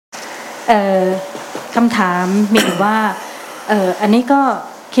คำถามมีว่าอันนี้ก็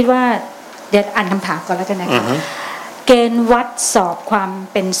คิดว่าเดี๋ยวอ่านคำถามก่อนแล้วกันนะคะเกณฑ์วัดสอบความ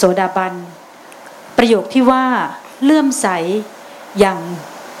เป็นโสดาบันประโยคที่ว่าเลื่อมใสอย่าง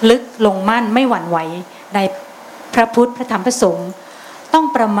ลึกลงมั่นไม่หวั่นไหวในพระพุทธพระธรรมพระสงฆ์ต้อง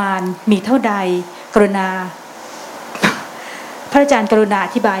ประมาณมีเท่าใดกรุณาพระอาจารย์กรุณาอ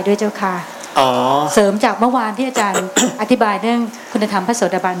ธิบายด้วยเจ้าค่ะเสริมจากเมื่อวานที่อาจารย์ อธิบายเรื่องคุณธรรมพระโส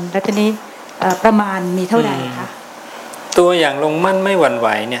ดาบันแล้วทีนี้ประมาณมีเท่าใดคะตัวอย่างลงมั่นไม่หวั่นไหว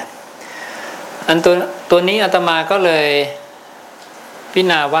เนี่ยอันตัวนี้อาตมาก็เลยพิจา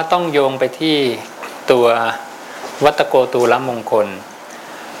รณาว่าต้องโยงไปที่ตัววัตโกตูลมงคล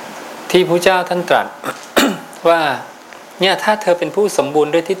ที่พระเจ้าท่านตรัส ว่าเนี่ยถ้าเธอเป็นผู้สมบูร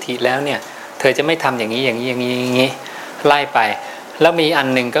ณ์ด้วยทิฏฐิแล้วเนี่ยเธอจะไม่ทำอย่างนี้อย่างนี้อย่างนี้อย่างนี้ไล่ไปแล้วมีอัน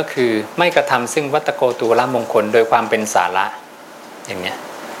หนึ่งก็คือไม่กระทำซึ่งวัตโกตูลมงคลโดยความเป็นสาระอย่างเนี้ย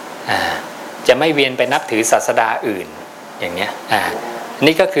จะไม่เวียนไปนับถือศาสดาอื่นอย่างเนี้ย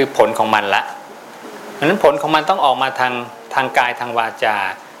นี่ก็คือผลของมันละดังนั้นผลของมันต้องออกมาทางกายทางวาจา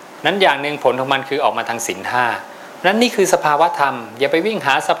นั้นอย่างหนึ่งผลของมันคือออกมาทางศีลห้านั้นนี่คือสภาวธรรมอย่าไปวิ่งห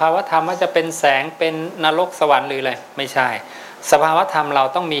าสภาวธรรมว่าจะเป็นแสงเป็นนรกสวรรค์หรืออะไรไม่ใช่สภาวธรรมเรา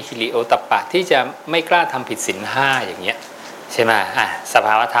ต้องมีหิริโอตตัปปะที่จะไม่กล้าทำผิดศีลห้าอย่างเงี้ยใช่ไหมสภ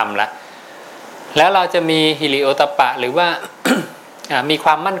าวธรรมละแล้วเราจะมีหิริโอตตัปปะหรือว่า มีคว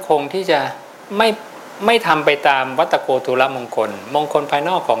ามมั่นคงที่จะไม่ทำไปตามวัตโกตูลมงคลภายน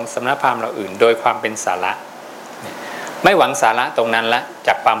อกของสำนักพราหมณ์เราอื่นโดยความเป็นสาระไม่หวังสาระตรงนั้นละจ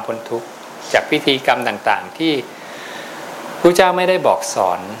ากความพ้นทุกข์จากพิธีกรรมต่างๆที่พระเจ้าไม่ได้บอกส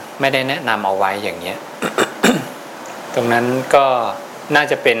อนไม่ได้แนะนำเอาไว้อย่างเงี้ย ตรงนั้นก็น่า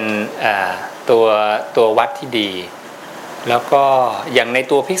จะเป็นตัววัดที่ดีแล้วก็อย่างใน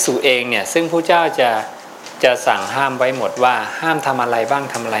ตัวภิกษุเองเนี่ยซึ่งพระเจ้าจะสั่งห้ามไว้หมดว่าห้ามทำอะไรบ้าง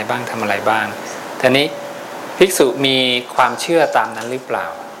ทำอะไรบ้างทำอะไรบ้างทีนี้ภิกษุมีความเชื่อตามนั้นหรือเปล่า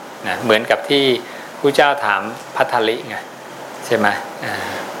นะเหมือนกับที่พระเจ้าถามภัททลิไงใช่ไหม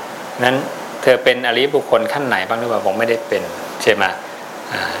นั้นเธอเป็นอริยบุคคลขั้นไหนบ้างหรือเปล่าบอกไม่ได้เป็นใช่ไหม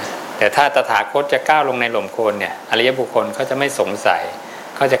แต่ถ้าตถาคตจะก้าวลงในหล่มโคลนเนี่ยอริยบุคคลเขาจะไม่สงสัย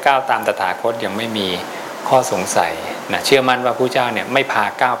เขาจะก้าวตามตถาคตยังไม่มีข้อสงสัยนะเชื่อมั่นว่าพระเจ้าเนี่ยไม่พา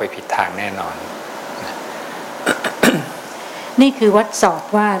ก้าวไปผิดทางแน่นอนนะนี่คือวัดสอบ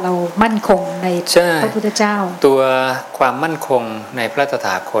ว่าเรามั่นคงในพระพุทธเจ้าตัวความมั่นคงในพระตถ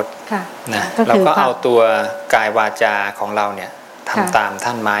าคตนะเราก็เอาตัวกายวาจาของเราเนี่ยทำตามท่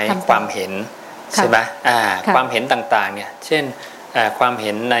านไหมความเห็นใช่ไหมความเห็นต่างๆเนี่ยเช่นความเ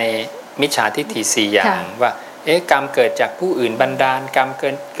ห็นในมิจฉาทิฏฐิ4อย่างว่ากรรมเกิดจากผู้อื่นบันดาลกรรม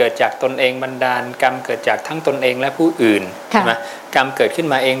เกิดจากตนเองบันดาลกรรมเกิดจากทั้งตนเองและผู้อื่นใช่ไหมกรรมเกิดขึ้น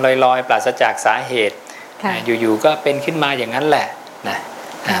มาเองลอยๆปราศจากสาเหตุอยู่ๆก็เป็นขึ้นมาอย่างนั้นแหละนะ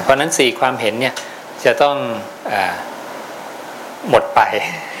เพราะนั้น4ความเห็นเนี่ยจะต้องหมดไป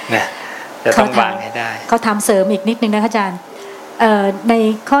นะจะต้องวางให้ได้เขาทำเสริมอีกนิดนึงนะคะอาจารย์ใน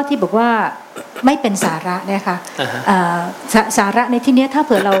ข้อที่บอกว่าไม่เป็นสาระเนี่ยค่ะสาระในที่นี้ถ้าเ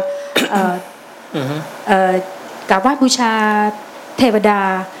ผื่อเรากราบไหว้บูชาเทวดา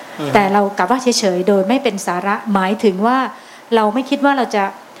แต่เรากราบไหว้เฉยๆโดยไม่เป็นสาระหมายถึงว่าเราไม่คิดว่าเราจะ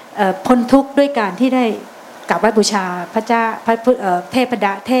พ้นทุกข์ด้วยการที่ได้กราบไหว้บูชาพระเจ้าเทพด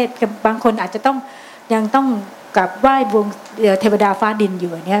าเทพบางคนอาจจะยังต้องกราบไหว้วงเทวดาฟ้าดินอ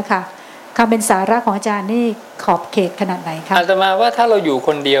ยู่อย่างนี้ค่ะคำเป็นสาระของอาจารย์นี่ขอบเขตขนาดไหนคะอาตมาว่าถ้าเราอยู่ค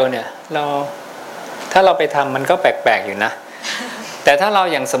นเดียวเนี่ยถ้าเราไปทำมันก็แปลกๆอยู่นะ แต่ถ้าเรา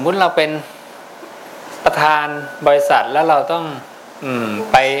อย่างสมมุติเราเป็นประธานบริษัทแล้วเราต้อง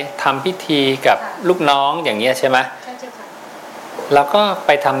ไปทำพิธีกับลูกน้องอย่างเงี้ยใช่ไหมเราก็ไป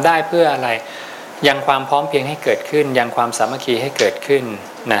ทำได้เพื่ออะไรยังความพร้อมเพรียงให้เกิดขึ้นยังความสามัคคีให้เกิดขึ้น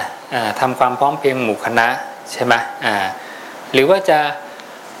นะทำความพร้อมเพรียงหมู่คณะใช่ไหมหรือว่าจะ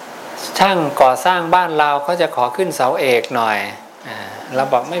ช่างก่อสร้างบ้านเราก็จะขอขึ้นเสาเอกหน่อยเรา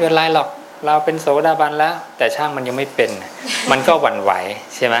บอกไม่เป็นไรหรอกเราเป็นโสดาบันแล้วแต่ช่างมันยังไม่เป็นมันก็หวั่นไหว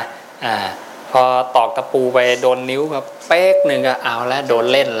ใช่ไหมพอตอกตะปูไปโดนนิ้วแบบเป๊กหนึ่งก็เอาแล้วโดน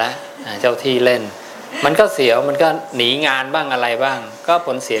เล่นแล้วเจ้าที่เล่นมันก็เสียวมันก็หนีงานบ้างอะไรบ้างก็ผ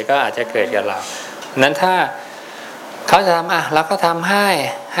ลเสียก็อาจจะเกิดกับเรานั้นถ้าเขาจะทำเราก็ทำใ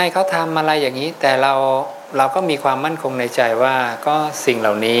ห้เขาทำอะไรอย่างนี้แต่เราก็มีความมั่นคงในใจว่าก็สิ่งเห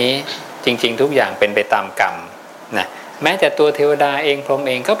ล่านี้จริงๆทุกอย่างเป็นไปตามกรรมนะแม้แต่ตัวเทวดาเองพรหม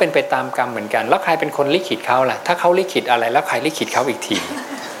เองก็เป็นไปตามกรรมเหมือนกันแล้วใครเป็นคนลิขิตเขาล่ะถ้าเขาลิขิตอะไรแล้วใครลิขิตเขาอีกที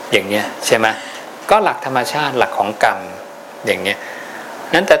อย่างเนี้ยใช่ไหมก็หลักธรรมชาติหลักของกรรมอย่างเนี้ย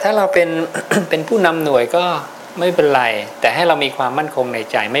นั้นแต่ถ้าเราเป็น เป็นผู้นำหน่วยก็ไม่เป็นไรแต่ให้เรามีความมั่นคงใน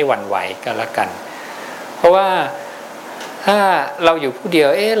ใจไม่หวั่นไหวกันละกันเพราะว่า ถ้าเราอยู่ผู้เดียว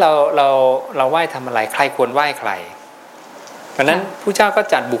เราไหว้ทำอะไรใครควรไหว้ใครเพราะนั้นผู้เจ้าก็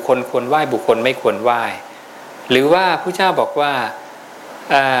จัดบุคคลควรไหว้บุคคลไม่ควรไหว้หรือว่าผู้เจ้าบอกว่า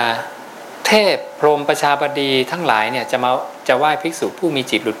เทพพรหมประชาบดีทั้งหลายเนี่ยจะไหว้ภิกษุผู้มี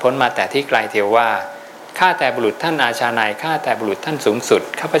จิตหลุดพ้นมาแต่ที่ไกลเทวว่าข้าแต่บุรุษท่านอาชาในข้าแต่บุรุษท่านสูงสุด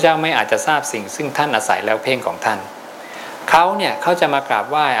ข้าพเจ้าไม่อาจจะทราบสิ่งซึ่งท่านอาศัยแล้วเพ่งของท่านเขาจะมากราบ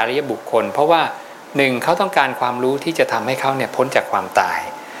ไหว้อริยบุคคลเพราะว่าหนึ่งเขาต้องการความรู้ที่จะทำให้เขาเนี่ยพ้นจากความตาย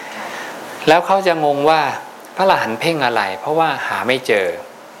แล้วเขาจะงงว่าพระอรหันต์เพ่งอะไรเพราะว่าหาไม่เจอ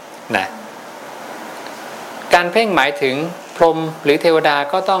นะการเพ่งหมายถึงพรหมหรือเทวดา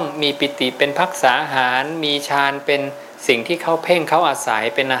ก็ต้องมีปิติเป็นภักษาหารมีฌานเป็นสิ่งที่เขาเพ่งเขาอาศัย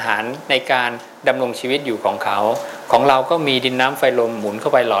เป็นอาหารในการดำรงชีวิตอยู่ของเขาของเราก็มีดินน้ำไฟลมหมุนเข้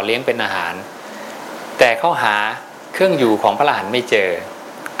าไปหล่อเลี้ยงเป็นอาหารแต่เขาหาเครื่องอยู่ของพระอรหันต์ไม่เจอ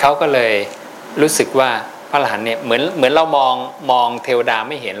เขาก็เลยรู้สึกว่าพระอรหันต์เนี่ยเหมือนเรามองเทวดา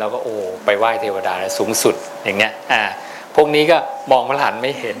ไม่เห็นเราก็โอ้ไปไหว้เทวดาสูงสุดอย่างเงี้ยพวกนี้ก็มองพระอรหันต์ไ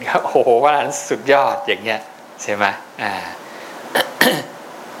ม่เห็นครับโอ้โหพระอรหันต์สุดยอดอย่างเงี้ยใช่ไหม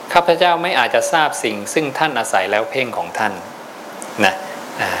ข้าพเจ้าไม่อาจจะทราบสิ่งซึ่งท่านอาศัยแล้วเพ่งของท่านนะ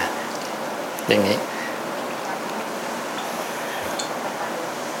อย่างนี้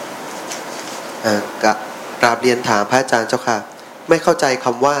กราบเรียนถามพระอาจารย์เจ้าค่ะไม่เข้าใจค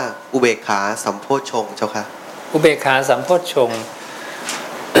ำว่าอุเบกขาสัมโพชฌงค์เจ้าค่ะอุเบกขาสัมโพชฌงค์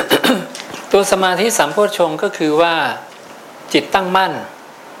ตัวสมาธิสัมโพชฌงค์ก็คือว่าจิตตั้งมั่น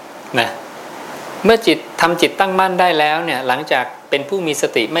นะเมื่อทำจิตตั้งมั่นได้แล้วเนี่ยหลังจากเป็นผู้มีส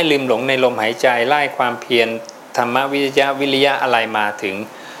ติไม่ลืมหลงในลมหายใจไล่ความเพียรธรรมวิริยะอะไรมาถึง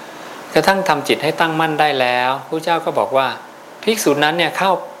กระทั่งทำจิตให้ตั้งมั่นได้แล้วพระเจ้าก็บอกว่าภิกษุนั้นเนี่ย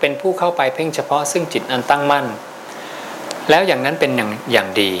เป็นผู้เข้าไปเพ่งเฉพาะซึ่งจิตอันตั้งมั่นแล้วอย่างนั้นเป็นอย่าง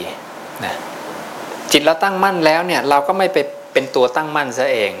ดีนะจิตเราตั้งมั่นแล้วเนี่ยเราก็ไม่ไปเป็นตัวตั้งมั่นซะ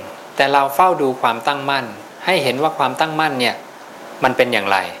เองแต่เราเฝ้าดูความตั้งมั่นให้เห็นว่าความตั้งมั่นเนี่ยมันเป็นอย่าง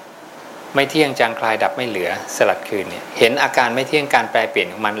ไรไม่เที่ยงจางคลายดับไม่เหลือสลัดคืนเนี่ยเห็นอาการไม่เที่ยงการแปรเปลี่ยน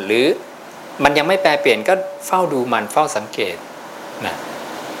ของมันหรือมันยังไม่แปรเปลี่ยนก็เฝ้าดูมันเฝ้าสังเกตนะ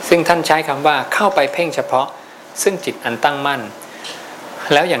ซึ่งท่านใช้คำว่าเข้าไปเพ่งเฉพาะซึ่งจิตอันตั้งมั่น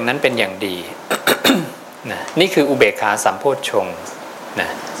แล้วอย่างนั้นเป็นอย่างดี นะนี่คืออุเบกขาสัมโพชฌงค์นะ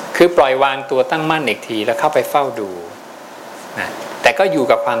คือปล่อยวางตัวตั้งมั่นอีกทีแล้วเข้าไปเฝ้าดูนะแต่ก็อยู่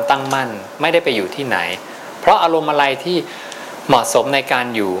กับความตั้งมั่นไม่ได้ไปอยู่ที่ไหนเพราะอารมณ์อะไรที่เหมาะสมในการ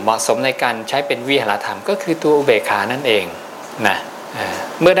อยู่เหมาะสมในการใช้เป็นวิหารธรรมก็คือตัวอุเบกขานั่นเองนะ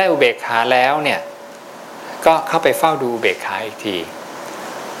เมื่อได้อุเบกขาแล้วเนี่ยก็เข้าไปเฝ้าดูอุเบกขาอีกที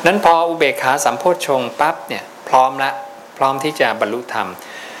นั้นพออุเบกขาสัมโพชฌงค์ปั๊บเนี่ยพร้อมที่จะบรรลุธรรม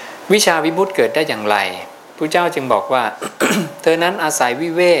วิชาวิมุตติเกิดได้อย่างไรพระเจ้าจึงบอกว่า เธอนั้นอาศัยวิ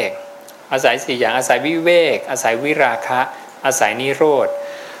เวกอาศัย4อย่างอาศัยวิเวกอาศัยวิราคะอาศัยนิโรธ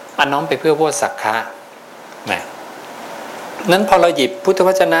อันน้อมไปเพื่อโวสักขะนั้นพอเราหยิบพุทธว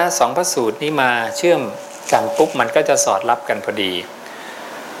จนะ2พระสูตรนี้มาเชื่อมกันปุ๊บมันก็จะสอดรับกันพอดี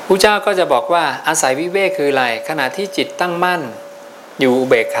พระเจ้าก็จะบอกว่าอาศัยวิเวกคืออะไรขณะที่จิตตั้งมั่นอยู่อุ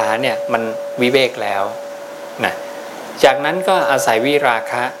เบกขาเนี่ยมันวิเวกแล้วนะจากนั้นก็อาศัยวิรา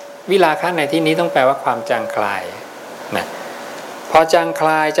คะในที่นี้ต้องแปลว่าความจางคลายนะพอจางคล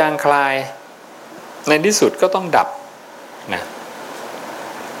ายในที่สุดก็ต้องดับนะ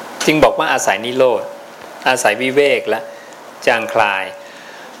จึงบอกว่าอาศัยนิโรธอาศัยวิเวกและจางคลาย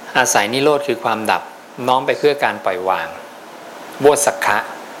อาศัยนิโรธคือความดับน้อมไปเพื่อการปล่อยวางโวสักขะ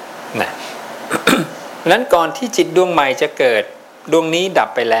นะ นั้นก่อนที่จิตดวงใหม่จะเกิดดวงนี้ดับ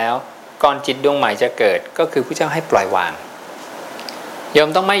ไปแล้วก่อนจิตดวงใหม่จะเกิดก็คือพระเจ้าให้ปล่อยวางโยม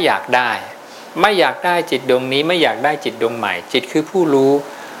ต้องไม่อยากได้จิตดวงนี้ไม่อยากได้จิตดวงใหม่จิตคือผู้รู้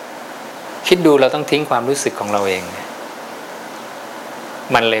คิดดูเราต้องทิ้งความรู้สึกของเราเอง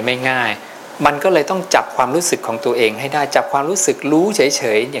มันเลยไม่ง่ายมันก็เลยต้องจับความรู้สึกของตัวเองให้ได้จับความรู้สึกรู้เฉ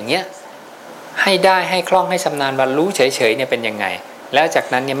ยๆอย่างเงี้ยให้ได้ให้คล่องให้ชำนาญว่ารู้เฉยๆเนี่ยเป็นยังไงแล้วจาก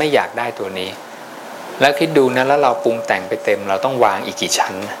นั้นเนี่ยไม่อยากได้ตัวนี้แล้วคิดดูนะแล้วเราปรุงแต่งไปเต็มเราต้องวางอีกกี่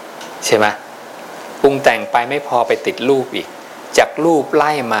ชั้นใช่ไหมปรุงแต่งไปไม่พอไปติดรูปอีกจากรูปไ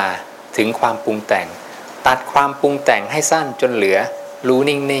ล่มาถึงความปรุงแต่งตัดความปรุงแต่งให้สั้นจนเหลือรู้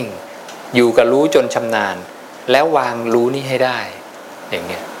นิ่งๆอยู่กับรู้จนชำนาญแล้ววางรู้นี่ให้ได้อย่าง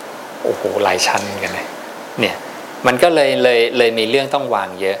เงี้ยโอ้โหหลายชั้นกันเลยเนี่ยมันก็เลยมีเรื่องต้องวาง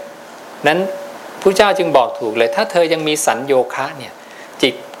เยอะนั้นพระเจ้าจึงบอกถูกเลยถ้าเธอยังมีสัญโยคะเนี่ย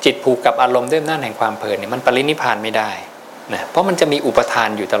จิตผูกกับอารมณ์ด้วยอำนาจแห่งความเพลินเนี่ยมันปรินิพพานไม่ได้นะเพราะมันจะมีอุปทาน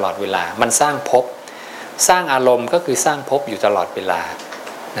อยู่ตลอดเวลามันสร้างภพสร้างอารมณ์ก็คือสร้างภพอยู่ตลอดเวลา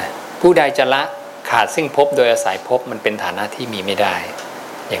นะผู้ใดจะละขาดซึ่งภพโดยอาศัยภพมันเป็นฐานะที่มีไม่ได้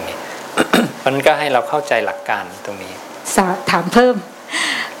อย่างนี้ มันก็ให้เราเข้าใจหลักการตรงนี้ ถามเพิ่ม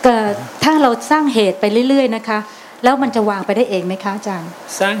ถ้าเราสร้างเหตุไปเรื่อยๆนะคะแล้วมันจะวางไปได้เองไหมคะอาจารย์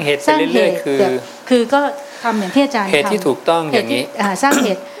สร้างเหตุไปเรื่อยๆคือก็ทำอย่างที่อาจารย์เหตุที่ถูกต้องอย่างนี้สร้างเห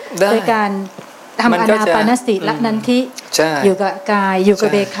ตุโดยการทำอานาปานสติละนันทิอยู่กับกายอยู่กับ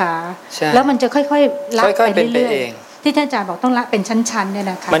เบขาแล้วมันจะค่อยๆละไปเรื่อยๆที่ท่านอาจารย์บอกต้องละเป็นชั้นๆเนี่ย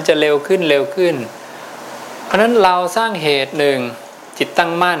นะคะมันจะเร็วขึ้นเพราะนั้นเราสร้างเหตุหนึ่งจิตตั้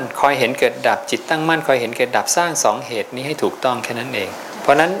งมั่นคอยเห็นเกิดดับจิตตั้งมั่นคอยเห็นเกิดดับสร้าง2เหตุนี้ให้ถูกต้องแค่นั้นเองเพร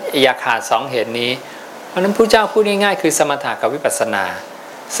าะนั้นอย่าขาด2เหตุนี้เพราะนั้นผู้เจ้าพูดง่ายๆคือสมถะกับวิปัสสนา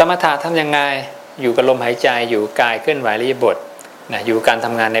สมถะทำยังไงอยู่กับลมหายใจอยู่กายเคลื่อนไหวอิริยาบถนะอยู่การท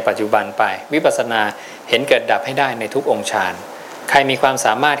ำงานในปัจจุบันไปวิปัสสนาเห็นเกิดดับให้ได้ในทุกองค์ฌานใครมีความส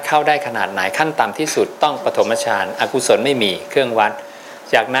ามารถเข้าได้ขนาดไหนขั้นต่ำที่สุดต้องปฐมฌานอกุศลไม่มีเครื่องวัด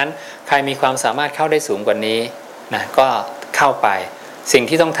จากนั้นใครมีความสามารถเข้าได้สูงกว่านี้นะก็เข้าไปสิ่ง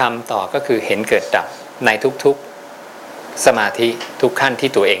ที่ต้องทำต่อก็คือเห็นเกิดดับในทุกๆสมาธิทุกขั้นที่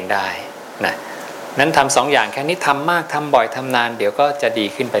ตัวเองได้นะนั้นทำ2อย่างแค่นี้ทำมากทำบ่อยทำนานเดี๋ยวก็จะดี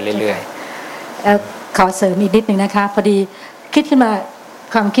ขึ้นไปเรื่อยๆขอเสริมอีกนิดนึงนะคะพอดีคิดขึ้นมา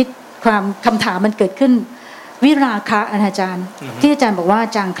ความคำถามมันเกิดขึ้นวิราคะอาจารย์ที่อาจารย์บอกว่า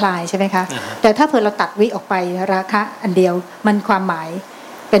จางคลายใช่ไหมคะแต่ถ้าเผื่อเราตัดวิออกไปราคะอันเดียวมันความหมาย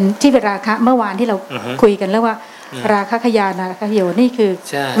เป็นที่เป็นราคะเมื่อวานที่เราคุยกันแล้วว่าราคะขยานาราคะโยนี่คือ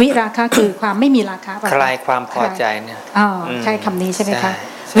วิราคะคือความไม่มีราคะคลายความพอใจเนี่ยใช่คำนี้ใช่ไหมคะ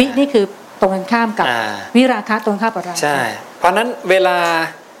วินี่คือตรงกันข้ามกับวิราคะตรงข้ามกับราคะใช่เพราะนั้นเวลา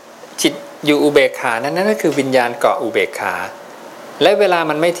จิตอยู่อุเบกขานั่นก็คือวิญญาณเกาะอุเบกขาและเวลา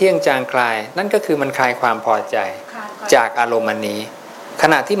มันไม่เที่ยงจางคลายนั่นก็คือมันคลายความพอใจจากอารมณ์อันนี้ข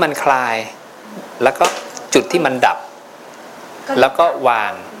ณะที่มันคลายแล้วก็จุดที่มันดับแล้วก็วา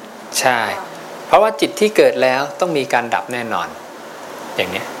งใช่เพราะว่าจิตที่เกิดแล้วต้องมีการดับแน่นอนอย่า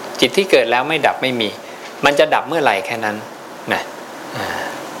งนี้จิตที่เกิดแล้วไม่ดับไม่มีมันจะดับเมื่อไหร่แค่นั้นนะ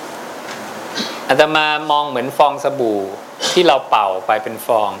อาตมามองเหมือนฟองสบู่ที่เราเป่าไปเป็นฟ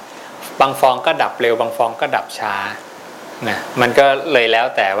องบางฟองก็ดับเร็วบางฟองก็ดับช้านะมันก็เลยแล้ว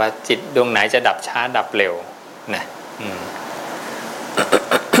แต่ว่าจิตดวงไหนจะดับช้าดับเร็วนะ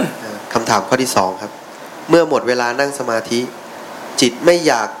คำถามข้อที่2ครับเมื่อหมดเวลานั่งสมาธิจิตไม่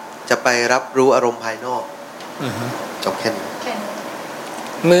อยากจะไปรับรู้อารมณ์ภายนอกจบแค่นี้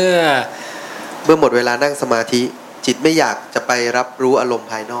เมื่อหมดเวลานั่งสมาธิจิตไม่อยากจะไปรับรู้อารมณ์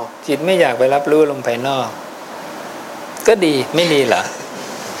ภายนอกจิตไม่อยากไปรับรู้อารมณ์ภายนอกก็ดีไม่ดีเหรอ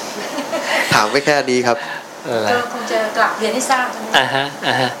ถามไว้แค่นี้ครับก็คงจะกลับเรียนให้ทราบใช่ไหม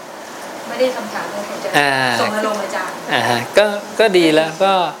ไม่ได้คำถามเลยคงจะส่งอารมณ์อาจารย์ก็ดีแล้ว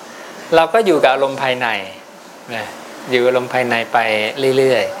ก็เราก็อยู่กับอารมณ์ภายในนะอยู่อารมณ์ภายในไปเ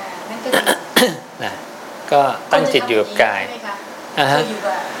รื่อยๆนะก็ตั้งจิตอยู่กับกาย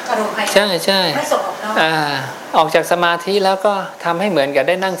ใช่ใช่ออกจากสมาธิแล้วก็ทำให้เหมือนกับไ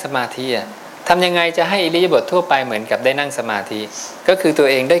ด้นั่งสมาธิอ่ะทำยังไงจะให้อิริยาบถทั่วไปเหมือนกับได้นั่งสมาธิก็คือตัว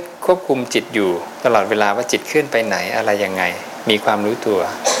เองได้ควบคุมจิตอยู่ตลอดเวลาว่าจิตเคลื่อนไปไหนอะไรยังไงมีความรู้ตัว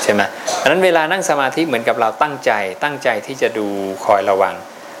ใช่ไหมเพราะฉะนั้นเวลานั่งสมาธิเหมือนกับเราตั้งใจที่จะดูคอยระวัง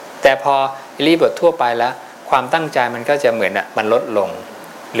แต่พออิริยาบถทั่วไปแล้วความตั้งใจมันก็จะเหมือนมันลดลง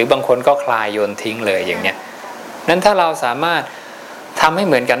หรือบางคนก็คลายโยนทิ้งเลยอย่างเนี้ยนั้นถ้าเราสามารถทำให้เ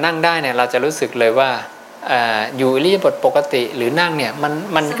หมือนกับนั่งได้เนี่ยเราจะรู้สึกเลยว่าอยู่อิริยาบถปกติหรือนั่งเนี่ย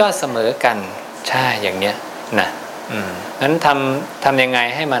มันก็เสมอกันใช่อย่างเนี้ยนะนั้นทำยังไง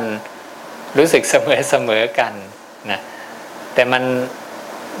ให้มันรู้สึกเสมอกันนะแต่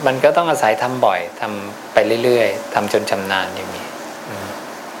มันก็ต้องอาศัยทำบ่อยทำไปเรื่อยๆทำจนชำนาญอย่างนี้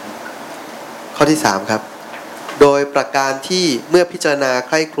ข้อที่3ครับโดยประการที่เมื่อพิจารณาใ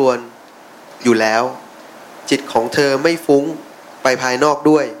คร่ครวญอยู่แล้วจิตของเธอไม่ฟุ้งไปภายนอก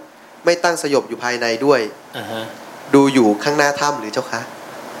ด้วยไม่ตั้งสยบอยู่ภายในด้วยดูอยู่ข้างหน้าถ้ำหรือเจ้าคะ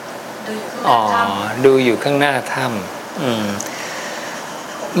ดูอยู่ข้างหน้าถ้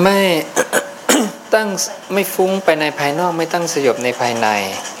ำไม่ ตั้งไม่ฟุ้งไปในภายนอกไม่ตั้งสยบในภายใน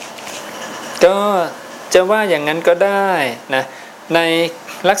ก็จะว่าอย่างนั้นก็ได้นะใน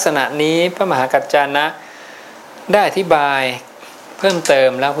ลักษณะนี้พระมหากัจจานะได้อธิบายเพิ่มเติม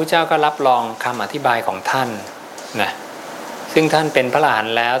แล้วพระเจ้าก็รับรองคำอธิบายของท่านนะซึ่งท่านเป็นพระอรหัน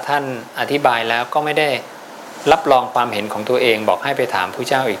ต์แล้วท่านอธิบายแล้วก็ไม่ได้รับรองความเห็นของตัวเองบอกให้ไปถามพระ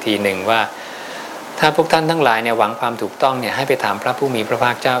เจ้าอีกทีหนึ่งว่าถ้าพวกท่านทั้งหลายเนี่ยหวังความถูกต้องเนี่ยให้ไปถามพระผู้มีพระภ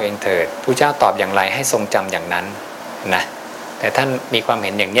าคเจ้าเองเถิดพระเจ้าตอบอย่างไรให้ทรงจำอย่างนั้นนะแต่ท่านมีความเ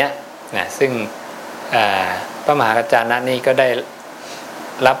ห็นอย่างเนี้ยนะซึ่งพระมหากัจจานะนี่ก็ได้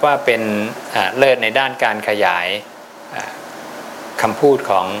รับว่าเป็นเลิศในด้านการขยายคำพูด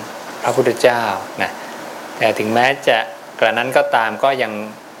ของพระพุทธเจ้านะแต่ถึงแม้จะกระนั้นก็ตามก็ยัง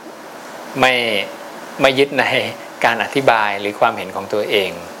ไม่ยึดใน การอธิบายหรือความเห็นของตัวเอ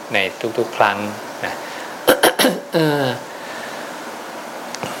งในทุกๆครั้งนะ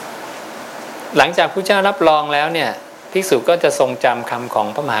หลังจากพระเจ้ารับรองแล้วเนี่ยภิกษุก็จะทรงจำคำของ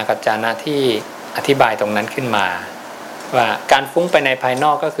พระมหากัจจานะที่อธิบายตรงนั้นขึ้นมาว่าการฟุ้งไปในภายน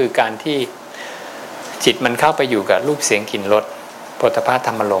อกก็คือการที่จิตมันเข้าไปอยู่กับรูปเสียงกลิ่นรสโผฏฐัพพะธ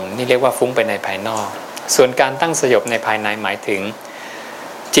รรมารมณ์นี่เรียกว่าฟุ้งไปในภายนอกส่วนการตั้งสยบในภายในหมายถึง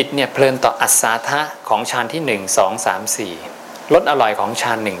จิตเนี่ยเพลินต่ออัศทะของฌานที่1 2 3 4รสอร่อยของฌ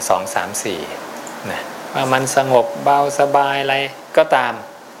าน1 2 3 4นะว่ามันสงบเบาสบายอะไรก็ตาม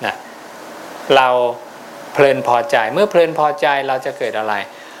นะเราเพลินพอใจเมื่อเพลินพอใจเราจะเกิดอะไร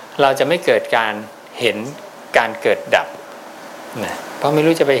เราจะไม่เกิดการเห็นการเกิดดับนะเพราะไม่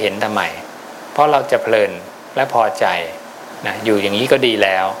รู้จะไปเห็นทำไมเพราะเราจะเพลินและพอใจนะอยู่อย่างนี้ก็ดีแ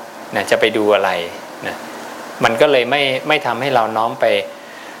ล้วนะจะไปดูอะไรนะมันก็เลยไม่ทำให้เราน้อมไป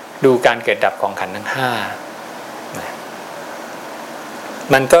ดูการเกิดดับของขันธ์ทั้งห้านะ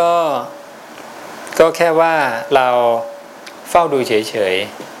มันก็แค่ว่าเราเฝ้าดูเฉย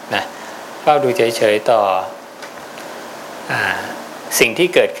ๆนะเฝ้าดูเฉยๆต่อสิ่งที่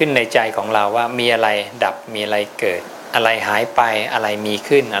เกิดขึ้นในใจของเราว่ามีอะไรดับมีอะไรเกิดอะไรหายไปอะไรมี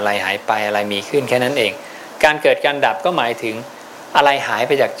ขึ้นอะไรหายไปอะไรมีขึ้นแค่นั้นเองการเกิดการดับก็หมายถึงอะไรหายไ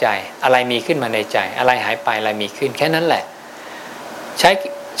ปจากใจอะไรมีขึ้นมาในใจอะไรหายไปอะไรมีขึ้นแค่นั้นแหละ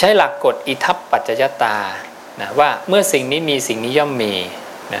ใช้หลักกฎอิทัปปัจจยตานะว่าเมื่อสิ่งนี้มีสิ่งนี้ย่อมมี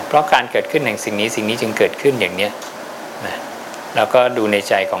นะเพราะการเกิดขึ้นแห่งสิ่งนี้จึงเกิดขึ้นอย่างเนี้ยนะแล้วก็ดูใน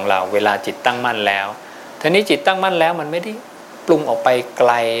ใจของเราเวลาจิตตั้งมั่นแล้วทีนี้จิตตั้งมั่นแล้วมันไม่ได้ปรุงออกไปไก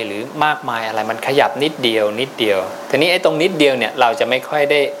ลหรือมากมายอะไรมันขยับนิดเดียวทีนี้ไอ้ตรงนิดเดียวเนี่ยเราจะไม่ค่อย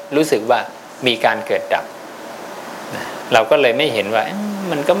ได้รู้สึกว่ามีการเกิดดับนะเราก็เลยไม่เห็นว่า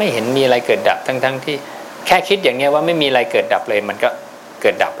มันก็ไม่เห็นมีอะไรเกิดดับทั้งที่แค่คิดอย่างเงี้ยว่าไม่มีอะไรเกิดดับเลยมันก็เกิ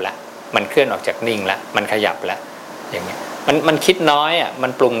ดดับแล้วมันเคลื่อนออกจากนิ่งแล้วมันขยับแล้วอย่างเงี้ยมันคิดน้อยอ่ะมั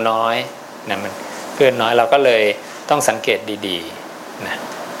นปรุงน้อยนะมันเคลื่อนน้อยเราก็เลยต้องสังเกตดีๆนะ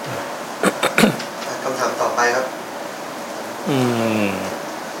คำถามต่อไปครับ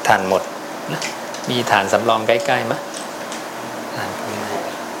ฐานหมดนะมีฐานสำรองใกล้ๆมั้ยฐาน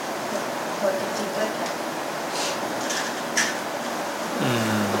หมดจริงๆด้วยค่ะ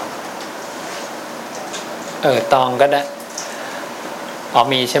ตองก็ได้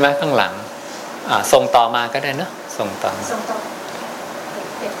มีใช่ไหมข้างหลังส่งต่อมาก็ได้เนอะส่งต่อ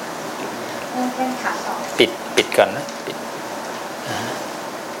ปิดก่อนนะปิด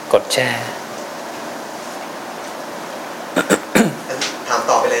กดแชร์ถาม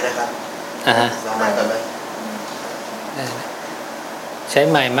ต่อไปเลยนะครับเรามาก่อนไหมใช้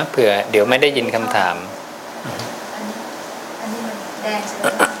ไมค์มาเผื่อเดี๋ยวไม่ได้ยินคำถามอันนี้มันแดงใช่ไหม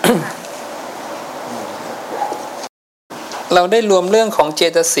เราได้รวมเรื่องของเจ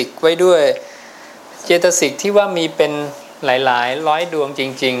ตสิกไว้ด้วยเจตสิกที่ว่ามีเป็นหลายๆร้อยดวงจ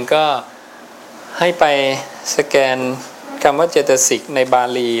ริงๆก็ให้ไปสแกนคำว่าเจตสิกในบา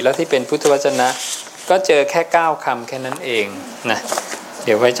ลีแล้วที่เป็นพุทธวจนะก็เจอแค่9คำแค่นั้นเองนะเ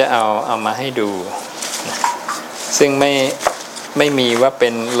ดี๋ยวไว้จะเอามาให้ดูนะซึ่งไม่มีว่าเป็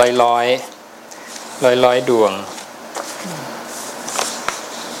นร้อยดวง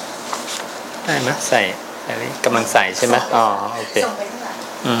ได้ไหมใส่กำลังใส่ใช่ไหมโอเค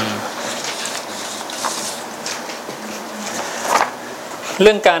เ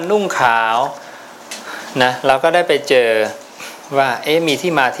รื่องการนุ่งขาวนะเราก็ได้ไปเจอว่ามี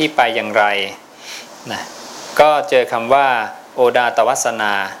ที่มาที่ไปอย่างไรนะก็เจอคำว่าโอดาตวัสน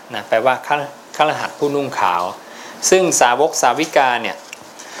านะแปลว่าฆรหัสถ์ผู้นุ่งขาวซึ่งสาวกสาวิกาเนี่ย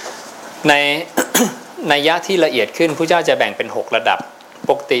ในนัยยะที่ละเอียดขึ้นพระเจ้าจะแบ่งเป็น6ระดับ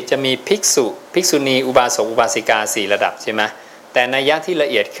ปกติจะมีภิกษุณีอุบาสกอุบาสิกา4ระดับใช่ไหมแต่นัยยะที่ละ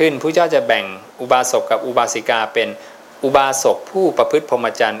เอียดขึ้นพระเจ้าจะแบ่งอุบาสกกับอุบาสิกาเป็นอุบาสกผู้ประพฤติพรหม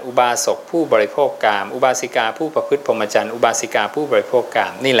จรรย์อุบาสกผู้บริโภคกามอุบาสิกาผู้ประพฤติพรหมจรรย์อุบาสิกาผู้บริโภคกา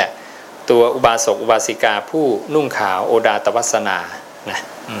มนี่แหละตัวอุบาสกอุบาสิกาผู้นุ่งขาวโอดาตวัสนานะ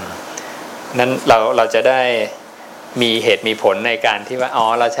นั้นเราจะได้มีเหตุมีผลในการที่ว่า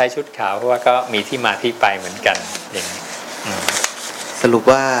เราใช้ชุดขาวเพราะว่าก็มีที่มาที่ไปเหมือนกันอย่างนี้สรุป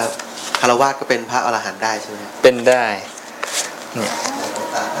ว่าคฤหัสถ์ก็เป็นพระอรหันต์ได้ใช่ไหมเป็นได้เนี่ย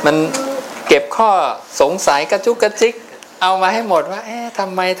มันเก็บข้อสงสัยกระจุกกระจิกเอามาให้หมดว่าท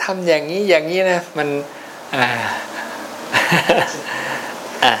ำไมทำอย่างนี้นะมัน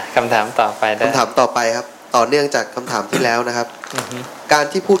คำถามต่อไปได้คำถามต่อไปครับต่อเนื่องจากคำถามที่แล้วนะครับการ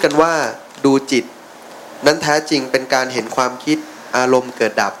ที่พูดกันว่าดูจิตนั้นแท้จริงเป็นการเห็นความคิดอารมณ์เกิ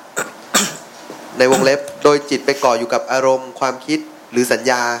ดดับ ในวงเล็บโดยจิตไปเกาะอยู่กับอารมณ์ความคิดหรือสัญ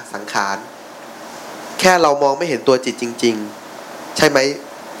ญาสังขารแค่เรามองไม่เห็นตัวจิตจริงๆใช่ไหม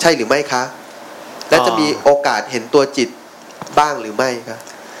ใช่หรือไม่คะ และจะมีโอกาสเห็นตัวจิตบ้างหรือไม่ครับ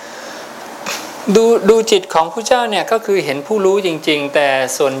ดูจิตของผู้เจ้าเนี่ยก็คือเห็นผู้รู้จริงๆแต่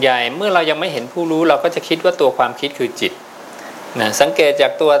ส่วนใหญ่เมื่อเรายังไม่เห็นผู้รู้เราก็จะคิดว่าตัวความคิดคือจิตนะสังเกตจา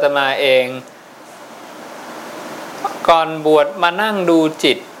กตัวอาตมาเองก่อนบวชมานั่งดู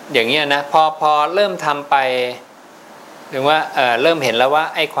จิตอย่างเงี้ยนะพอเริ่มทำไปหรือว่าเริ่มเห็นแล้วว่า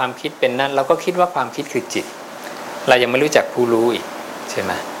ไอ้ความคิดเป็นนั้นเราก็คิดว่าความคิดคือจิตเรายังไม่รู้จักผู้รู้อีกใช่ไห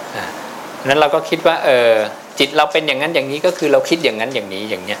มนั้นเราก็คิดว่าจิตเราเป็นอย่างนั้นอย่างนี้ก็คือเราคิดอย่างนั้นอย่างนี้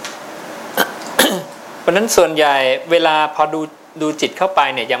อย่างเนี้ย เพราะนั้นส่วนใหญ่เวลาพอดูจิตเข้าไป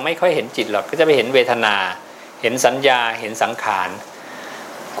เนี่ยยังไม่ค่อยเห็นจิตหรอกก็จะไปเห็นเวทนาเห็นสัญญาเห็นสังขาร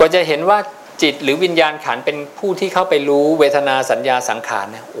กว่าจะเห็นว่าจิตหรือวิญญาณขันธ์เป็นผู้ที่เข้าไปรู้เวทนาสัญญาสังขาร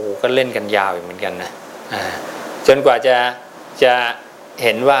เนี่ยโอ้ก็เล่นกันยาวอยู่เหมือนกันนะจนกว่าจะเ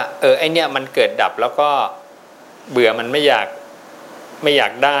ห็นว่าไอเนี่ยมันเกิดดับแล้วก็เบื่อมันไม่อยา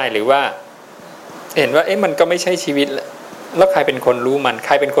กได้หรือว่าเห็นว่ามันก็ไม่ใช่ชีวิตแล้วใครเป็นคนรู้มันใค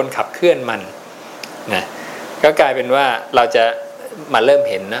รเป็นคนขับเคลื่อนมันนะก็กลายเป็นว่าเราจะมาเริ่ม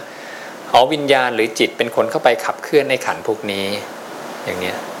เห็นนะวิญญาณหรือจิตเป็นคนเข้าไปขับเคลื่อนไอ้ขันธ์พวกนี้อย่างเ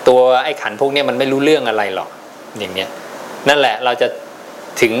นี้ยตัวไอ้ขันธ์พวกนี้มันไม่รู้เรื่องอะไรหรอกอย่างเนี้ยนั่นแหละเราจะ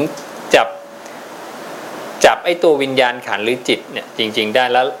ถึงจับไอ้ตัววิญญาณขันธ์หรือจิตเนี่ยจริงๆได้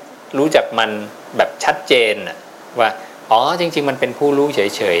แล้วรู้จักมันแบบชัดเจนนะว่าจริงๆมันเป็นผู้รู้เ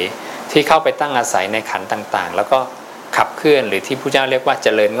ฉยๆที่เข้าไปตั้งอาศัยในขันธ์ต่างๆแล้วก็ขับเคลื่อนหรือที่พระเจ้าเรียกว่าเจ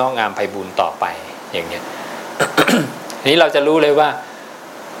ริญงอกงามไพบูลย์ต่อไปอย่างเงี้ย นี้เราจะรู้เลยว่า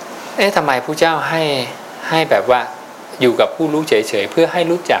ทำไมพระเจ้าให้แบบว่าอยู่กับผู้รู้เฉยๆเพื่อให้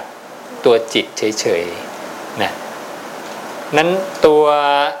รู้จักตัวจิตเฉยๆนะนั้น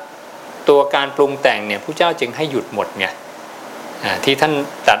ตัวการปรุงแต่งเนี่ยพระเจ้าจึงให้หยุดหมดไงที่ท่าน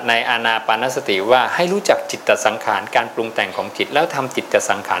ตรัสในอานาปานสติว่าให้รู้จักจิตตสังขารการปรุงแต่งของจิตแล้วทำจิตต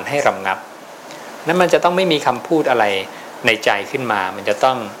สังขารให้รำงับนั้นมันจะต้องไม่มีคำพูดอะไรในใจขึ้นมามันจะ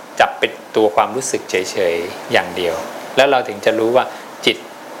ต้องจับเป็นตัวความรู้สึกเฉยๆอย่างเดียวแล้วเราถึงจะรู้ว่าจิต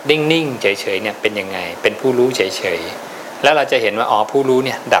นิ่งๆเฉยๆเนี่ยเป็นยังไงเป็นผู้รู้เฉยๆแล้วเราจะเห็นว่าผู้รู้เ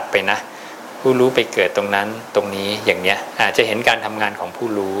นี่ยดับไปนะผู้รู้ไปเกิดตรงนั้นตรงนี้อย่างเนี้ยอาจจะเห็นการทำงานของผู้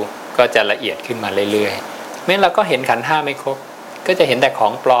รู้ก็จะละเอียดขึ้นมาเรื่อยๆแม้เราก็เห็นขันธ์ห้าไม่ครบก็จะเห็นแต่ขอ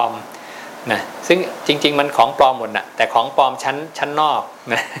งปลอมนะซึ่งจริงๆมันของปลอมหมดนะแต่ของปลอมชั้นนอก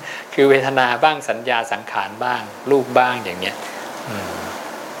นะคือเวทนาบ้างสัญญาสังขารบ้างรูปบ้างอย่างเนี้ย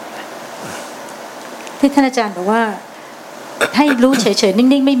ที่ท่านอาจารย์บอกว่าให้รู้เฉยๆ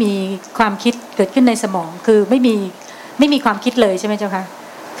นิ่งๆไม่มีความคิดเกิดขึ้นในสมองคือไม่มีความคิดเลยใช่ไหมเจ้าคะ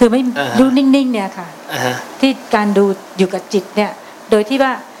คือไม่รู้นิ่งๆเนี่ยค่ะที่การดูอยู่กับจิตเนี่ยโดยที่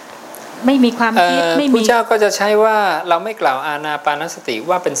ว่าไม่มีความคิดไม่มีพระเจ้าก็จะใช้ว่าเราไม่กล่าวอานาปานสติ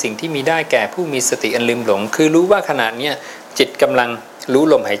ว่าเป็นสิ่งที่มีได้แก่ผู้มีสติอันลืมหลงคือรู้ว่าขณะนี้จิตกำลังรู้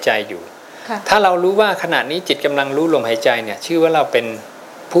ลมหายใจอยู่ถ้าเรารู้ว่าขณะนี้จิตกำลังรู้ลมหายใจเนี่ยชื่อว่าเราเป็น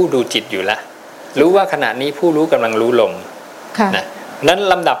ผู้ดูจิตอยู่แล้วรู้ว่าขณะนี้ผู้รู้กำลังรู้ลมนะนั้น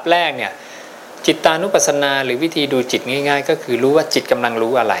ลำดับแรกเนี่ยจิตตานุปัสสนาหรือวิธีดูจิตง่ายๆก็คือรู้ว่าจิตกำลัง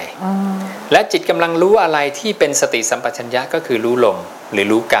รู้อะไรและจิตกำลังรู้อะไรที่เป็นสติสัมปชัญญะก็คือรู้ลมหรือ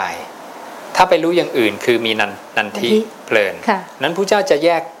รู้กายถ้าไปรู้อย่างอื่นคือมีนันทิเพลินนั้นพระเจ้าจะแ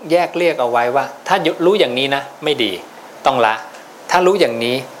ยกเรียกเอาไว้ว่าถ้ารู้อย่างนี้นะไม่ดีต้องละถ้ารู้อย่าง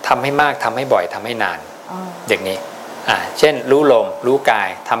นี้ทำให้มากทำให้บ่อยทำให้นานอย่างนี้เช่นรู้ลมรู้กาย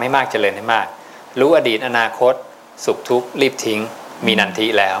ทำให้มากเจริญให้มากรู้อดีตอนาคตสุขทุกข์รีบทิ้งมีนันทิ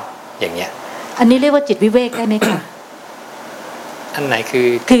แล้วอย่างเงี้ยอันนี้เรียกว่าจิตวิเวกได้ไหมคะอันไหนคือ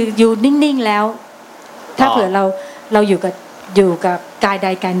อยู่นิ่งๆแล้วถ้าเผื่อเราอยู่กับกายใด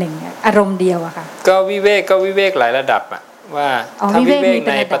กายหนึ่งอารมณ์เดียวอะค่ะก็วิเวกหลายระดับอะว่าถ้าวิเวก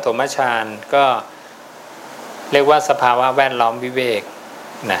ในปฐมฌานก็เรียกว่าสภาวะแวดล้อมวิเวก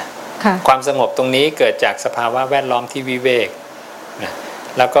นะความสงบตรงนี้เกิดจากสภาวะแวดล้อมที่วิเวกนะ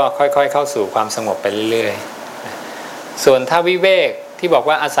แล้วก็ค่อยๆเข้าสู่ความสงบไปเรื่อยๆนะส่วนถ้าวิเวกที่บอก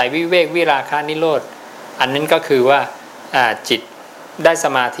ว่าอาศัยวิเวกวิราคะนิโรธอันนั้นก็คือว่าจิตได้ส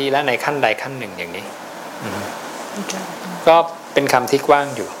มาธิแล้วในขั้นใดขั้นหนึ่งอย่างนี้ก็เป็นคำที่กว้าง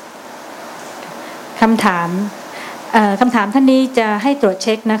อยู่คำถามท่านนี้จะให้ตรวจเ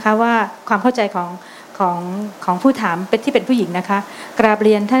ช็คนะคะว่าความเข้าใจของผู้ถามที่เป็นผู้หญิงนะคะกราบเ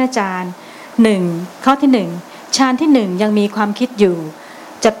รียนท่านอาจารย์1ข้อที่1ฌานที่1ยังมีความคิดอยู่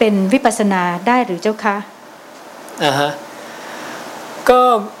จะเป็นวิปัสสนาได้หรือเจ้าคะก็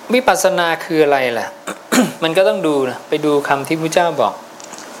วิปัสสนาคืออะไรล่ะ มันก็ต้องดูนะไปดูคำที่พระเจ้าบอก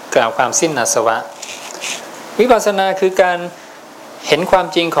กล่าวความสิ้นอาสวะวิปัสสนาคือการเห็นความ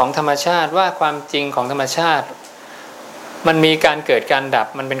จริงของธรรมชาติว่าความจริงของธรรมชาติมันมีการเกิดการดับ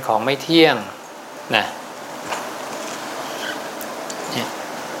มันเป็นของไม่เที่ยงนะ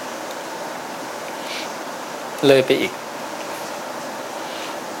เลยไปอีก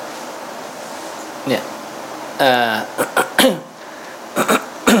เนี่ย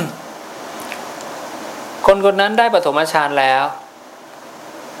คนคนนั้นได้ปฐมฌานแล้ว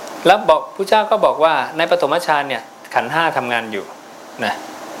บอกพระเจ้าก็บอกว่าในปฐมฌานเนี่ยขันธ์ห้าทำงานอยู่นะ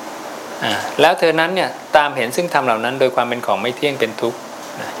แล้วเธอนั้นเนี่ยตามเห็นซึ่งธรรมเหล่านั้นโดยความเป็นของไม่เที่ยงเป็นทุกข์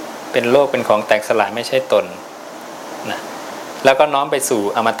นะเป็นโลกเป็นของแตกสลายไม่ใช่ตนนะแล้วก็น้อมไปสู่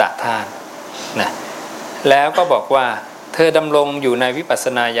อมตะธาตุนะแล้วก็บอกว่าเธอดำรงอยู่ในวิปัสส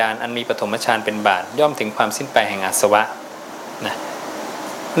นาญาณอันมีปฐมฌานเป็นบาทย่อมถึงความสิ้นไปแห่งอาสวะนะ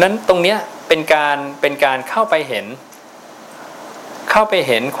นั้นตรงเนี้ยเป็นการเข้าไปเห็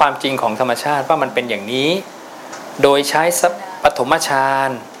นความจริงของธรรมชาติว่ามันเป็นอย่างนี้โดยใช้ปฐมฌาน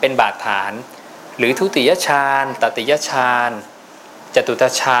เป็นบาทฐานหรือทุติยฌานตติยฌานจตุต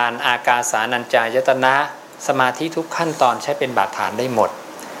ฌานอากาสานัญจายตนะสมาธิทุกขั้นตอนใช้เป็นบาทฐานได้หมด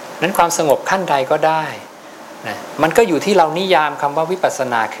นั้นความสงบขั้นใดก็ได้นะมันก็อยู่ที่เรานิยามคำว่าวิปัสส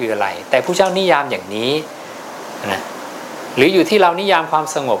นาคืออะไรแต่ผู้เจ้านิยามอย่างนี้นะหรืออยู่ที่เรานิยามความ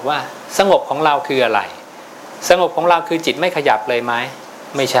สงบว่าสงบของเราคืออะไรสงบของเราคือจิตไม่ขยับเลยไหม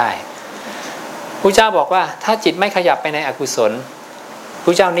ไม่ใช่พระเจ้าบอกว่าถ้าจิตไม่ขยับไปในอกุศลพร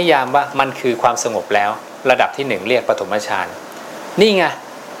ะเจ้านิยามว่ามันคือความสงบแล้วระดับที่หนึ่งเรียกปฐมฌานนี่ไง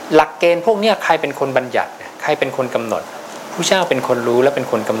หลักเกณฑ์พวกนี้ใครเป็นคนบัญญัติใครเป็นคนกำหนดพระเจ้าเป็นคนรู้และเป็น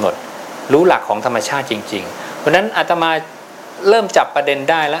คนกำหนดรู้หลักของธรรมชาติจริงๆเพราะนั้นอาตมาเริ่มจับประเด็น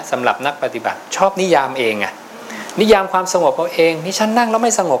ได้แล้วสำหรับนักปฏิบัติชอบนิยามเองนิยามความสงบเอาเองนี่ฉันนั่งแล้วไ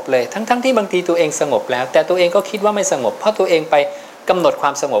ม่สงบเลยทั้งที่บางทีตัวเองสงบแล้วแต่ตัวเองก็คิดว่าไม่สงบเพราะตัวเองไปกำหนดควา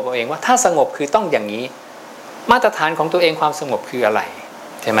มสงบเอาเองว่าถ้าสงบคือต้องอย่างนี้มาตรฐานของตัวเองความสงบคืออะไร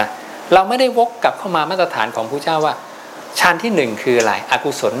ใช่ไหมเราไม่ได้วกกลับเข้ามามาตรฐานของพระเจ้าว่าฌานที่หนึ่งคืออะไรอ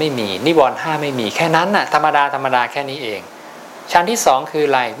กุศลไม่มีนิวรณ์ห้าไม่มีแค่นั้นน่ะธรรมดาแค่นี้เองฌานที่สองคืออ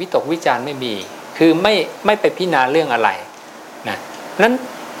ะไรวิตกวิจารไม่มีคือไม่ไปพิจารณาเรื่องอะไรนะนั้น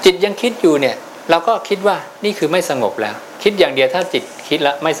จิตยังคิดอยู่เนี่ยเราก็คิดว่านี่คือไม่สงบแล้วคิดอย่างเดียวถ้าจิตคิดแ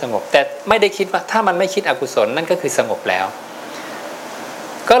ล้วไม่สงบแต่ไม่ได้คิดว่าถ้ามันไม่คิดอกุศลนั่นก็คือสงบแล้ว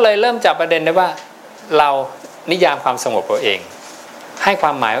ก็เลยเริ่มจับประเด็นได้ว่าเรานิยามความสงบเราเองให้คว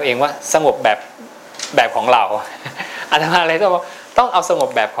ามหมายเราเองว่าสงบแบบของเราอาตมาเลยต้องเอาสงบ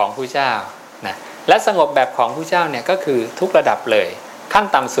แบบของผู้เจ้านะและสงบแบบของผู้เจ้าเนี่ยก็คือทุกระดับเลยขั้น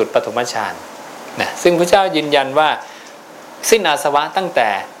ต่ำสุดปฐมฌานนะซึ่งผู้เจ้ายืนยันว่าสิ้นอาสวะตั้งแต่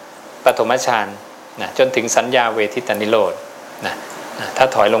ปฐมฌานนะจนถึงสัญญาเวทิตานิโรธนะถ้า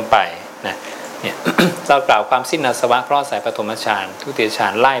ถอยลงไปนะเนี่ย เรากล่าวความสิ้นอาสวะเพราะอาศัยปฐมฌานทุติยฌา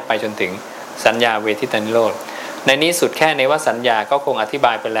นไล่ไปจนถึงสัญญาเวทิตานิโรธในนี้สุดแค่ในว่าสัญญาก็คงอธิบ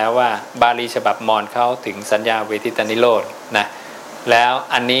ายไปแล้วว่าบาลีฉบับมอญเขาถึงสัญญาเวทิตานิโรธนะแล้ว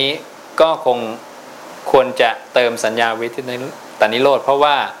อันนี้ก็คงควรจะเติมสัญญาเวทิตานิโรธเพราะ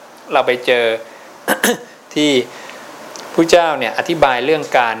ว่าเราไปเจอ ที่พระเจ้าเนี่ยอธิบายเรื่อง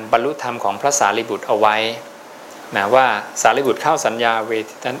การบรรลุธรรมของพระสารีบุตรเอาไว้นะว่าสารีบุตรเข้าสัญญา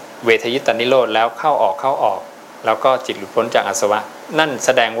เวทยิตานิโรธแล้วเข้าออกแล้วก็จิตหลุดพ้นจากอาสวะนั่นแส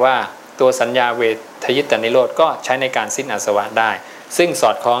ดงว่าตัวสัญญาเวทยิตานิโรธก็ใช้ในการสิ้นอาสวะได้ซึ่งส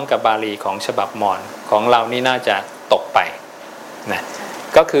อดคล้องกับบาลีของฉบับมอญของเรานี่น่าจะตกไปนะ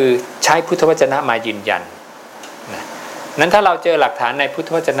ก็คือใช้พุทธวจนะมายืนยันนะนั้นถ้าเราเจอหลักฐานในพุทธ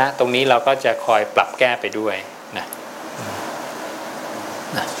วจนะตรงนี้เราก็จะคอยปรับแก้ไปด้วยนะ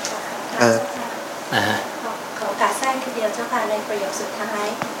ขอโอกาสแทรกทีเดียวเจ้าค่ะในประโยคสุดท้าย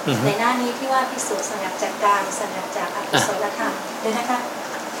ในหน้านี้ที่ว่าภิกษุสงัดจากกามสงัดจากอกุศลธรรมด้วยนะคะ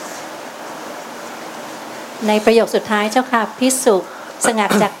ในประโยคสุดท้ายเจ้าค่ะภิกษุสงัด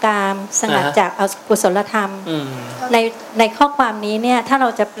จากกามสงัดจากอกุศลธรรมในข้อความนี้เนี่ยถ้าเรา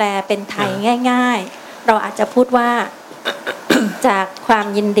จะแปลเป็นไทยง่ายๆเราอาจจะพูดว่า จากความ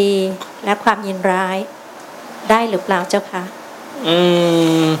ยินดีและความยินร้ายได้หรือเปล่าเจ้าค่ะ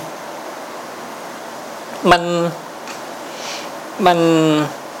มัน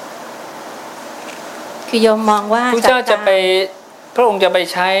คือโยมมองว่าพระเจ้าจะไปพระองค์จะไป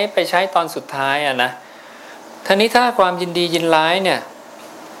ใช้ตอนสุดท้ายนะทีนี้ถ้าความยินดียินร้ายเนี่ย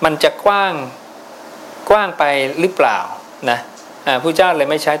มันจะกว้างไปหรือเปล่านะพระเจ้าเลย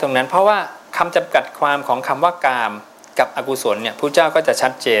ไม่ใช้ตรงนั้นเพราะว่าคำจำกัดความของคำว่ากามกับอกุศลเนี่ยพระเจ้าก็จะชั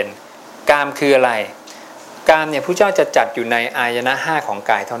ดเจนกามคืออะไรกามเนี่ยพระเจ้าจะจัดอยู่ในอายตนะ5ของ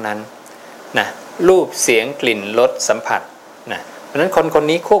กายเท่านั้นนะรูปเสียงกลิ่นรสสัมผัสนะเพราะฉะนั้นคน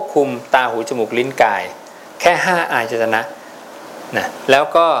นี้ควบคุมตาหูจมูกลิ้นกายแค่5อายตนะนะแล้ว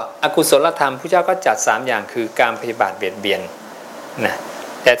ก็อกุศลธรรมพระเจ้าก็จัด3อย่างคือกามพยาบาทเบียดเบียนนะ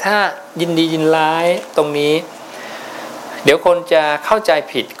แต่ถ้ายินดียินร้ายตรงนี้เดี๋ยวคนจะเข้าใจ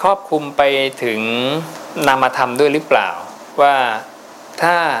ผิดครอบคลุมไปถึงนามธรรมด้วยหรือเปล่าว่า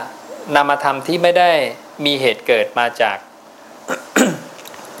ถ้านามธรรมที่ไม่ได้ มีเหตุเกิดมาจาก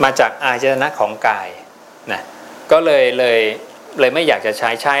มาจากอายตนะของกายนะก็เลยไม่อยากจะ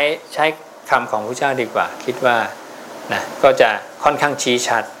ใช้คำของพระเจ้าดีกว่าคิดว่านะก็จะค่อนข้างชี้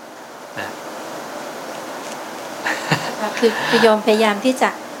ชัดนะคือโยมพยายามที่จะ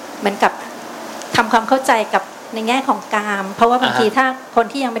เหมือนกับทำความเข้าใจกับในแง่ของกามเพราะว่าบางทีถ้าคน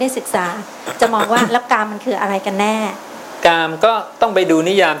ที่ยังไม่ได้ศึกษาจะมองว่าแล้วกามมันคืออะไรกันแน่กามก็ต้องไปดู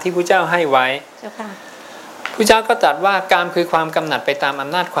นิยามที่พระเจ้าให้ไว้เจ้าค่ะพระเจ้าก็ตรัสว่ากามคือความกำหนัดไปตามอ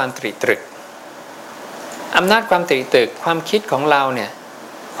ำนาจความตรีตรึกอำนาจความตรีตรึกความคิดของเราเนี่ย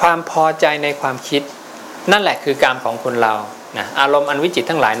ความพอใจในความคิดนั่นแหละคือกามของคนเรานะอารมณ์อันวิจิตร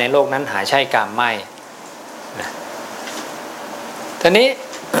ทั้งหลายในโลกนั้นหาใช่กามไม่นะทีนี้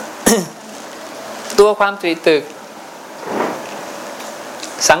ตัวความตรีตรึก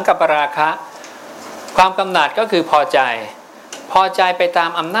สังกัปปราคะความกำหนัดก็คือพอใจไปตาม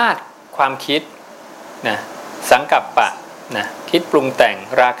อำนาจความคิดนะสังกัปปะนะคิดปรุงแต่ง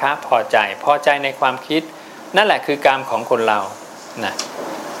ราคะพอใจในความคิดนั่นแหละคือกามของคนเรานะ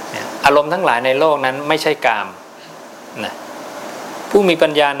อารมณ์ทั้งหลายในโลกนั้นไม่ใช่กามนะผู้มีปั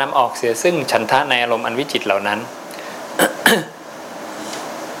ญญานำออกเสียซึ่งฉันทะในอารมณ์อันวิจิตรเหล่านั้น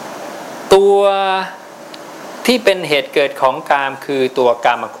ตัวที่เป็นเหตุเกิดของกามคือตัวก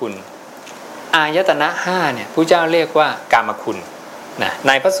ามคุณอายตนะ5เนี่ยผู้เจ้าเรียกว่ากามคุณนะใ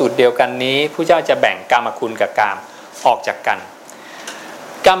นพระสูตรเดียวกันนี้ผู้เจ้าจะแบ่งกามคุณกับกามออกจากกัน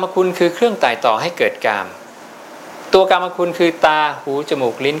กามคุณคือเครื่องไต่ต่อให้เกิดกามตัวกามคุณคือตาหูจมู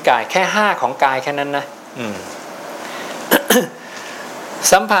กลิ้นกายแค่5ของกายแค่นั้นนะ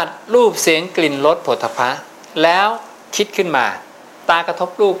สัมผัสรูปเสียงกลิ่นรสโผฏฐัพพะแล้วคิดขึ้นมาตากระทบ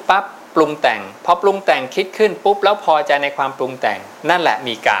รูปปั๊บปรุงแต่งพอปรุงแต่งคิดขึ้นปุ๊บแล้วพอใจในความปรุงแต่งนั่นแหละ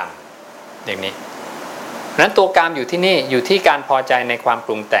มีกามอย่างนี้นั้นตัวกามอยู่ที่นี่อยู่ที่การพอใจในความป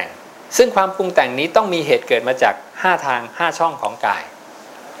รุงแต่งซึ่งความปรุงแต่งนี้ต้องมีเหตุเกิดมาจาก5ทาง5ช่องของกาย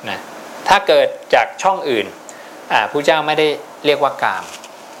นะถ้าเกิดจากช่องอื่นพระเจ้าไม่ได้เรียกว่ากาม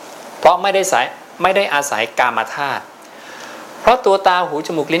เพราะไม่ได้อาศัยกามธาตุเพราะตัวตาหูจ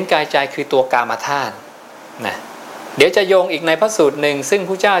มูกลิ้นกายใจคือตัวกามธาตุนะเดี๋ยวจะโยงอีกในพระสูตรหนึ่งซึ่งพ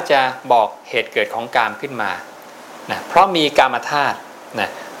ระเจ้าจะบอกเหตุเกิดของกามขึ้นมานะเพราะมีกามธาตุนะ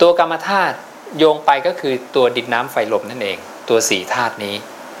ตัวกามธาตุโยงไปก็คือตัวดินน้ำไฟลมนั่นเองตัว4ธาตุนี้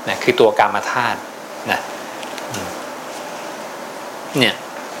นะคือตัวกามธาตุนะเนี่ย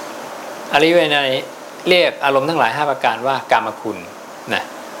อริยวินัยเรียกอารมณ์ทั้งหลาย5ประการว่ากามคุณนะ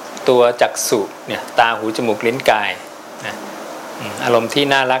ตัวจักษุเนี่ยตาหูจมูกลิ้นกายนะอารมณ์ที่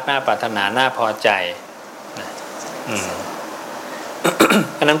น่ารักน่าปรารถนาน่าพอใจนะ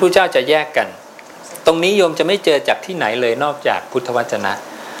เพราะนั้นพระเจ้าจะแยกกันตรงนี้โยมจะไม่เจอจากที่ไหนเลยนอกจากพุทธวจนะ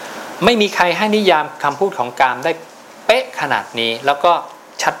ไม่มีใครให้นิยามคำพูดของกามได้เป๊ะขนาดนี้แล้วก็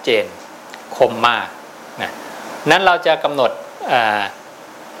ชัดเจนคมมากนะนั้นเราจะกำหนด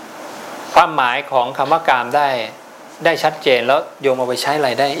ความหมายของคำว่ากามได้ชัดเจนแล้วโยมเอาไปใช้อะไร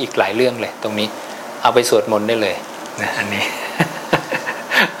ได้อีกหลายเรื่องเลยตรงนี้เอาไปสวดมนต์ได้เลยนะอันนี้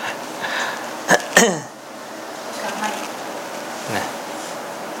นะ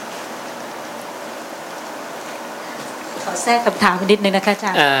ขอแทรกคำถามนิดนึงนะคะอาจ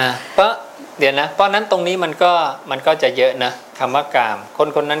ารย์เพราะเดี๋ยวนะเพราะนั้นตรงนี้มันก็จะเยอะนะคำว่ากาม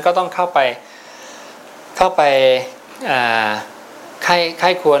คนนั้นก็ต้องเข้าไปใคร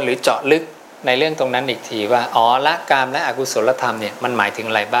ควรหรือเจาะลึกในเรื่องตรงนั้นอีกทีว่าละกามและอกุศลธรรมเนี่ยมันหมายถึง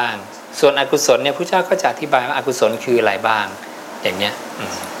อะไรบ้างส่วนอกุศลเนี่ยพระเจ้าก็จะอธิบายว่าอกุศลคืออะไรบ้างอย่างเนี้ย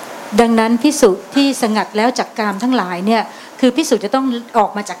ดังนั้นภิกษุที่สงัดแล้วจากกามทั้งหลายเนี่ยคือภิกษุจะต้องออ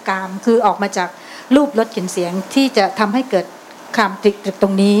กมาจากกามคือออกมาจากรูปรสกลิ่นเสียงที่จะทำให้เกิดความตรึกตร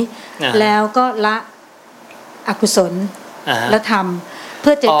งนี้แล้วก็ละอกุศลแล้วทำเ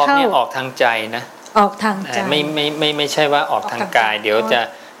พื่อจะเข้าออกทางใจนะออกทางใจไม่ใช่ว่าออกทางกายเดี๋ยว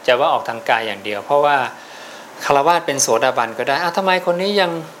จะว่าออกทางกายอย่างเดียวเพราะว่าฆราวาสเป็นโสดาบันก็ได้ทำไมคนนี้ยั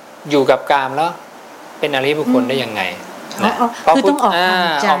งอยู่กับกามแล้วเป็นอริยบุคคลได้ยังไงคือต้องออก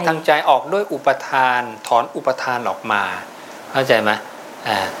ทางใจออกด้วยอุปทานถอนอุปทานออกมาเข้าใจไหม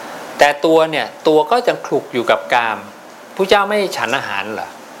แต่ตัวเนี่ยตัวก็จะคลุกอยู่กับกามผู้เจ้าไม่ฉันอาหารเหรอ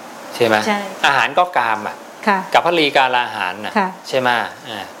ใช่ไหมอาหารก็กามกับพลีกาลาอาหารใช่ไหม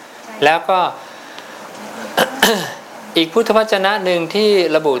แล้วก็ อีกพุทธวจนะหนึ่งที่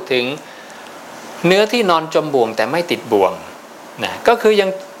ระบุถึงเนื้อที่นอนจมบ่วงแต่ไม่ติดบ่วงนะก็คือยัง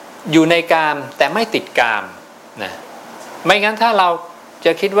อยู่ในกามแต่ไม่ติดกามนะไม่งั้นถ้าเราจ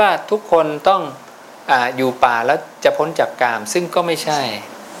ะคิดว่าทุกคนต้องอยู่ป่าแล้วจะพ้นจากกามซึ่งก็ไม่ใช่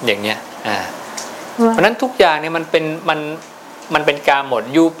อย่างเนี้ยเพราะนั้นทุกอย่างเนี่ยมันเป็นกามหมด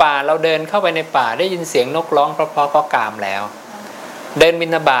อยู่ป่าเราเดินเข้าไปในป่าได้ยินเสียงนกร้องเพราะก็กามแล้ว เดินบิณ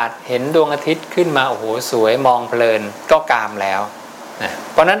ฑบาตเห็นดวงอาทิตย์ขึ้นมาโอ้โหสวยมองเพลินก็กามแล้วนะ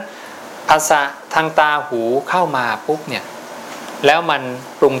เพราะนั้นภาษาทางตาหูเข้ามาปุ๊บเนี่ยแล้วมัน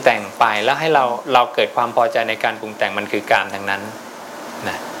ปรุงแต่งไปแล้วให้เราเกิดความพอใจในการปรุงแต่งมันคือกามทั้งนั้นน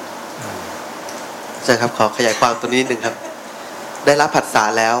ะอาจารย์ครับขอขยายความตรงนี้นิดนึงครับได้รับผัสสะ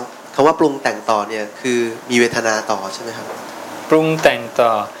แล้วคำว่าปรุงแต่งต่อเนี่ยคือมีเวทนาต่อใช่ไหมครับปรุงแต่งต่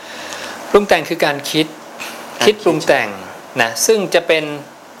อปรุงแต่งคือการคิดปรุงแต่งนะซึ่งจะเป็น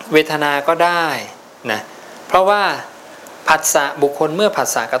เวทนาก็ได้นะเพราะว่าผัสสะบุคคลเมื่อผัส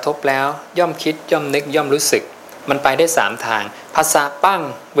สะกระทบแล้วย่อมคิดย่อมนึกย่อมรู้สึกมันไปได้3ทางผัสสะปั้ง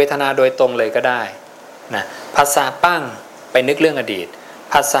เวทนาโดยตรงเลยก็ได้นะผัสสะปั้งไปนึกเรื่องอดีต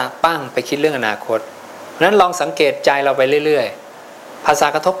ผัสสะปั้งไปคิดเรื่องอนาคตนั้นลองสังเกตใจเราไปเรื่อยๆผัสสะ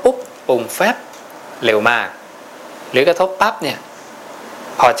กระทบปุ๊บปุ่มแฟบเร็วมากหรือกระทบปั๊บเนี่ย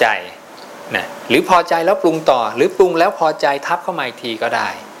พอใจนะหรือพอใจแล้วปรุงต่อหรือปรุงแล้วพอใจทับเข้ามาอีกทีก็ได้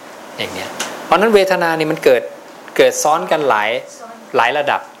อย่างเนี้ยเพราะนั้นเวทนานี่มันเกิดซ้อนกันหลายระ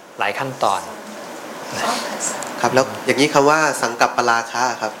ดับหลายขั้นตอนครับแล้วอย่างนี้คำว่าสังกัปปราคะ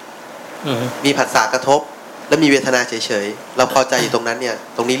ครับมีผัสสะกระทบแล้วมีเวทนาเฉยๆเราพอใจอยู่ตรงนั้นเนี่ย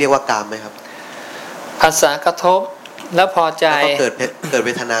ตรงนี้เรียกว่ากามไหมครับผัสสะกระทบแล้วพอใจแล้วก็เกิดเว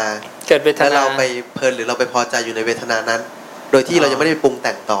ทนาแล้วเราไปเพลินหรือเราไปพอใจอยู่ในเวทนานั้น โดยที่เรายังไม่ได้ปรุงแ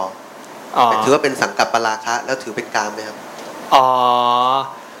ต่งต่อถือว่าเป็นสังกัปปราคะแล้วถือเป็นกามไหมครับอ๋อ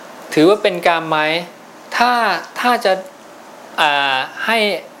ถือว่าเป็นกามไหมถ้าจะใ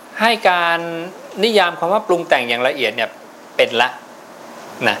ห้การนิยามคำว่าปรุงแต่งอย่างละเอียดเนี่ยเป็นละ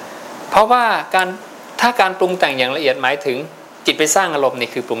นะเพราะว่าถ้าการปรุงแต่งอย่างละเอียดหมายถึงจิตไปสร้างอารมณ์นี่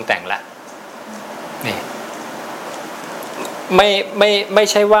คือปรุงแต่งละนี่ไม่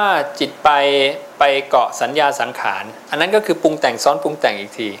ใช่ว่าจิตไปเกาะสัญญาสังขารอันนั้นก็คือปรุงแต่งซ้อนปรุงแต่งอี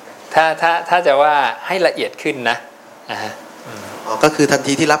กทีถ้าจะว่าให้ละเอียดขึ้นนะก็คือทัน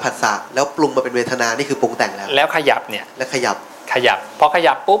ทีที่รับผัสสะแล้วปรุงมาเป็นเวทนานี่คือปรุงแต่งแล้วขยับเนี่ยแล้วขยับพอข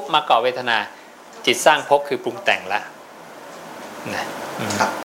ยับปุ๊บมาเกาะเวทนาจิตสร้างภพคือปรุงแต่งละนะครับ